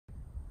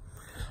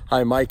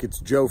Hi Mike, it's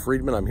Joe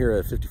Friedman. I'm here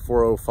at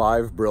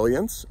 5405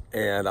 Brilliance,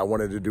 and I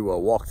wanted to do a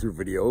walkthrough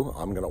video.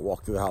 I'm gonna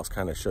walk through the house,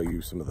 kind of show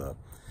you some of the,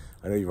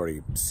 I know you've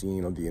already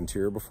seen the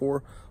interior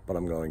before, but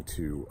I'm going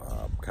to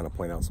kind of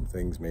point out some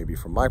things maybe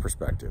from my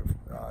perspective.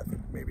 I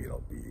think maybe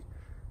it'll be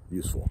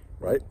useful,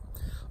 right?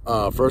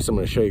 First, I'm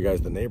gonna show you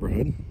guys the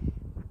neighborhood.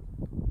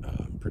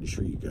 I'm pretty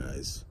sure you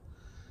guys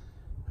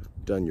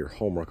have done your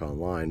homework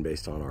online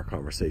based on our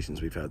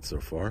conversations we've had so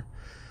far.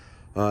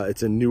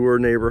 It's a newer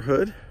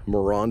neighborhood,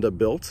 Miranda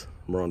built.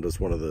 Miranda's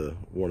one of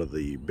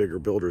the bigger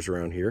builders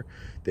around here.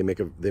 They make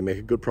a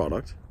good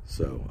product,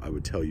 so I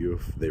would tell you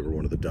if they were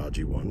one of the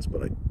dodgy ones,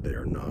 but they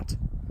are not.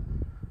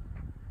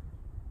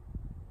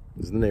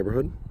 This is the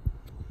neighborhood.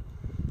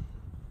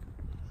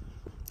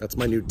 That's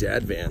my new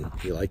dad van.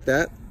 You like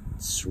that?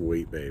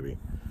 Sweet, baby.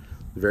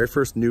 The very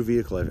first new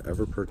vehicle I've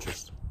ever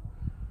purchased.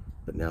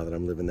 But now that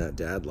I'm living that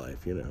dad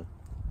life, you know.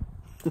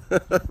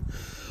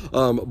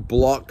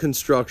 Block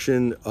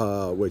construction,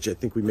 which I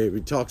think we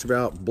maybe talked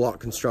about. Block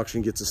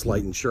construction gets a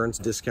slight insurance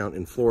discount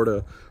in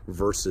Florida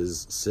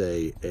versus,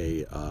 say,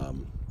 a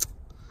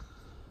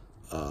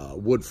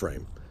wood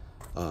frame.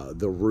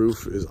 The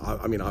roof is,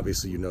 I mean,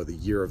 obviously, you know, the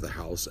year of the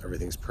house,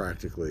 everything's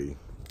practically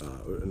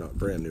not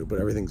brand new, but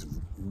everything's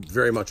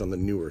very much on the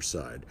newer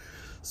side.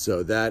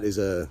 So that is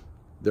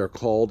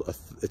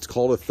it's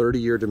called a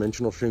 30-year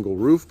dimensional shingle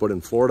roof, but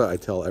in Florida, I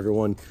tell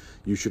everyone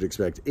you should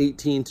expect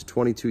 18 to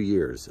 22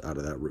 years out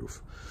of that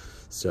roof.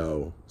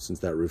 So since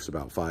that roof's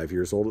about 5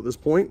 years old at this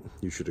point,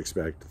 you should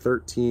expect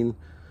 13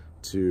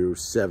 to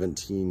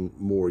 17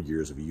 more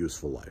years of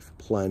useful life.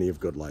 Plenty of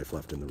good life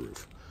left in the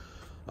roof.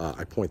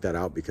 I point that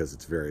out because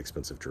it's very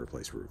expensive to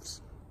replace roofs.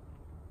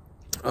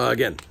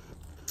 Again,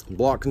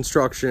 block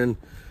construction.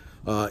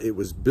 It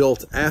was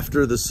built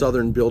after the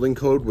Southern Building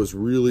Code was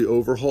really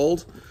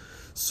overhauled.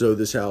 So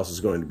this house is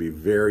going to be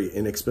very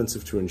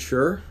inexpensive to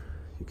insure.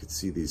 You can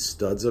see these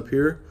studs up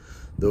here.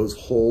 Those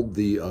hold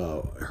the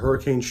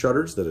hurricane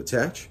shutters that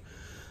attach.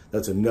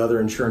 That's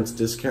another insurance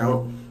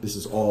discount. This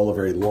is all a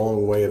very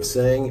long way of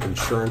saying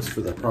insurance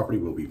for the property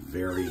will be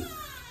very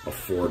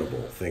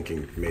affordable.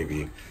 Thinking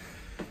maybe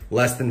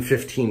less than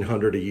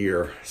 $1,500 a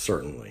year,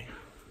 certainly.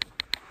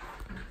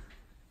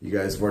 You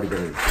guys have already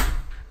been,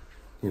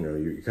 you know,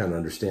 you kind of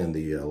understand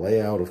the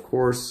layout, of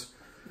course.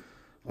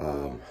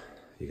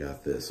 You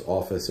got this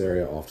office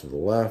area off to the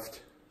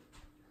left.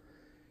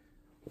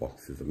 Walk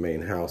through the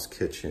main house,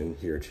 kitchen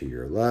here to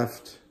your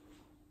left.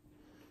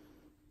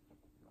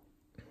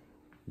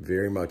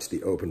 Very much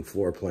the open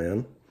floor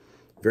plan.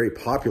 Very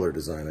popular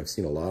design. I've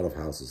seen a lot of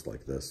houses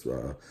like this.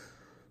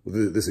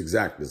 This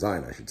exact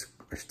design, I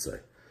should say.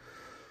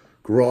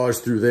 Garage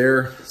through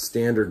there,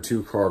 standard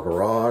 2-car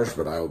garage,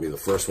 but I will be the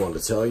first one to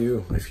tell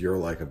you, if you're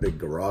like a big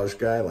garage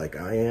guy like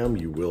I am,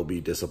 you will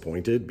be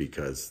disappointed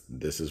because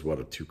this is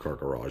what a 2-car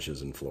garage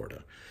is in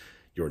Florida.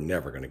 You're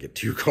never going to get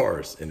 2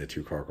 cars in a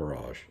 2-car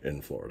garage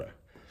in Florida.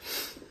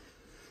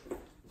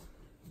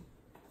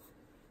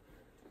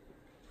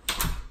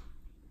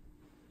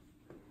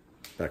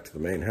 Back to the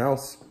main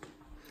house.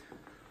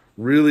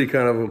 Really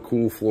kind of a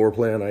cool floor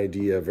plan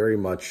idea, very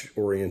much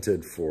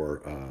oriented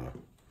for,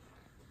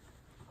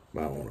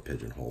 I don't want to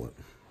pigeonhole it,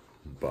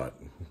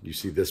 but you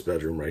see this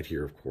bedroom right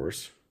here, of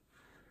course.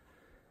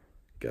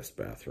 Guest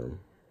bathroom.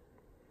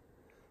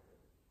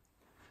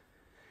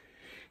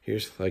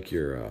 Here's like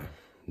your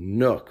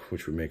nook,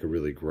 which would make a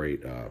really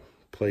great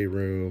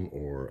playroom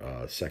or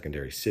a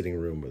secondary sitting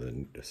room with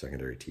a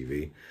secondary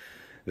TV.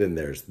 Then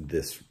there's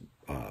this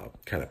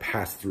kind of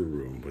pass-through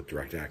room with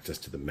direct access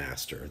to the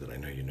master that I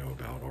know you know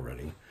about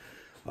already.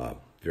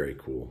 Very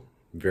cool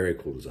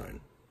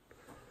design.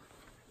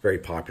 Very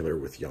popular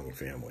with young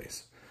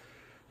families.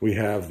 We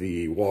have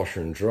the washer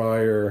and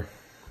dryer,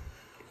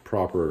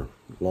 proper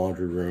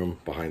laundry room.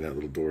 Behind that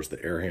little door is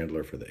the air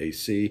handler for the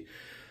AC.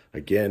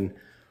 Again,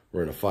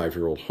 we're in a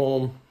 5-year-old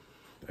home.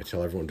 I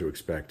tell everyone to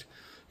expect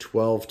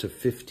 12 to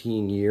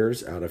 15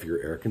 years out of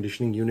your air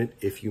conditioning unit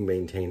if you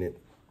maintain it,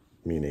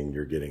 meaning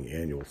you're getting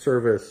annual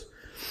service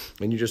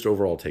and you just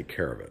overall take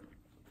care of it.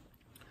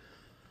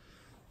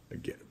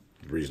 Again,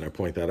 the reason I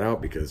point that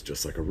out, because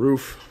just like a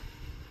roof,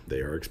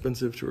 they are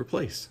expensive to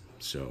replace.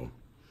 So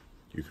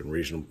you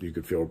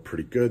could feel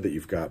pretty good that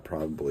you've got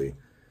probably,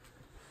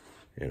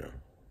 you know,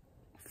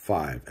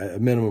 a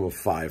minimum of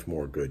 5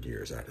 more good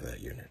years out of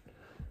that unit.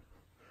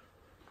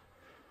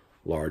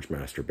 Large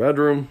master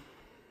bedroom.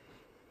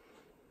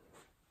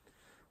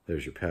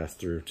 There's your pass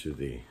through to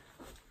the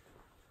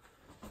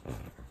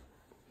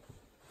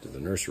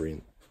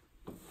nursery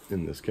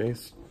in this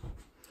case.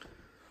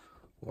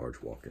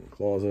 Large walk-in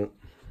closet.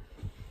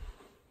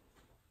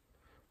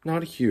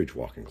 Not a huge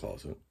walk-in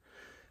closet,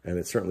 and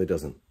it certainly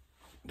doesn't,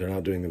 they're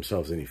not doing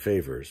themselves any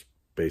favors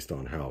based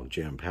on how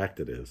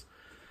jam-packed it is,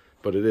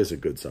 but it is a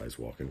good-sized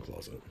walk-in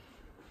closet.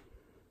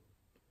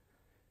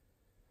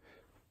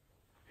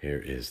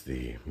 Here is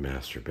the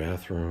master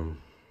bathroom.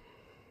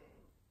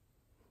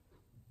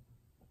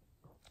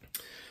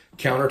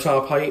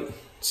 Countertop height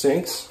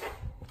sinks,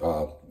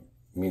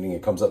 meaning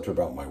it comes up to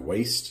about my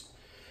waist.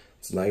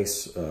 It's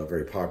nice,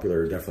 very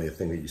popular, definitely a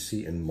thing that you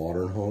see in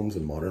modern homes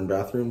and modern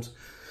bathrooms,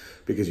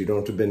 because you don't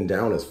have to bend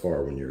down as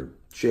far when you're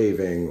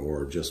shaving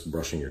or just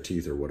brushing your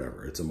teeth or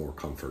whatever. It's a more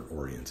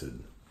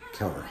comfort-oriented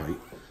counter height.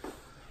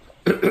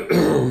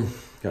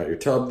 Got your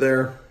tub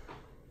there.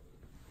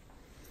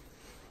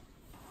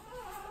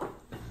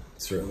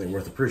 Certainly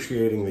worth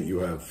appreciating that you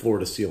have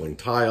floor-to-ceiling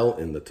tile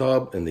in the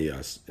tub, in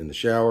the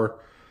shower.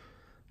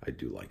 I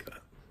do like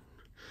that.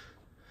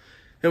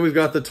 And we've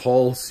got the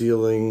tall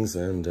ceilings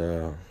and you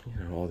know,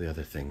 all the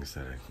other things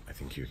that I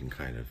think you can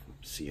kind of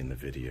see in the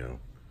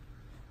video.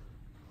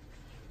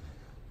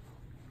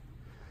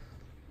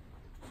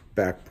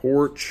 Back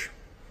porch,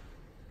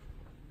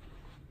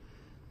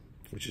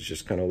 which is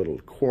just kind of a little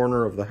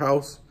corner of the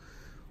house.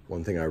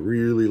 One thing I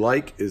really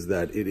like is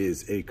that it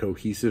is a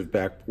cohesive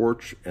back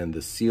porch, and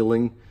the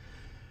ceiling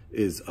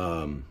is,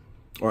 or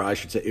I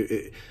should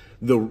say,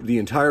 the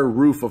entire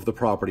roof of the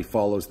property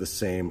follows the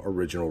same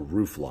original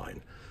roof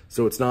line.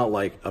 So it's not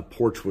like a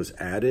porch was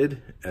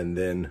added and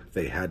then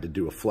they had to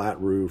do a flat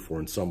roof or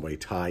in some way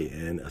tie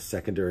in a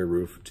secondary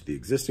roof to the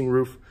existing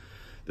roof.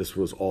 This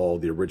was all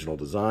the original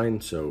design.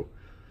 So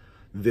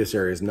this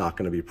area is not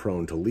going to be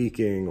prone to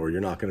leaking, or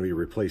you're not going to be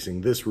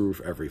replacing this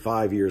roof every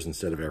 5 years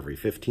instead of every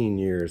 15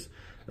 years,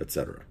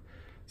 etc.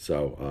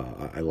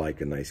 So I like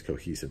a nice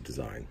cohesive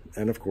design.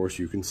 And of course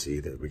you can see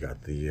that we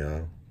got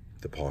the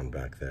pond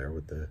back there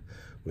with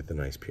the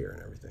nice pier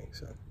and everything.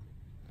 So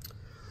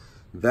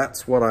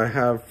that's what I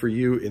have for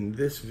you in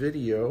this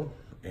video.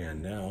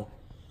 And now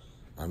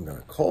I'm gonna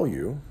call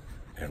you,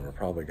 and we're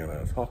probably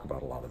gonna talk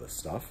about a lot of this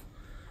stuff,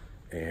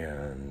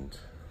 and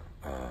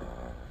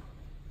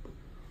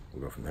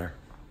we'll go from there.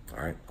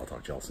 All right, I'll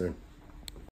talk to y'all soon.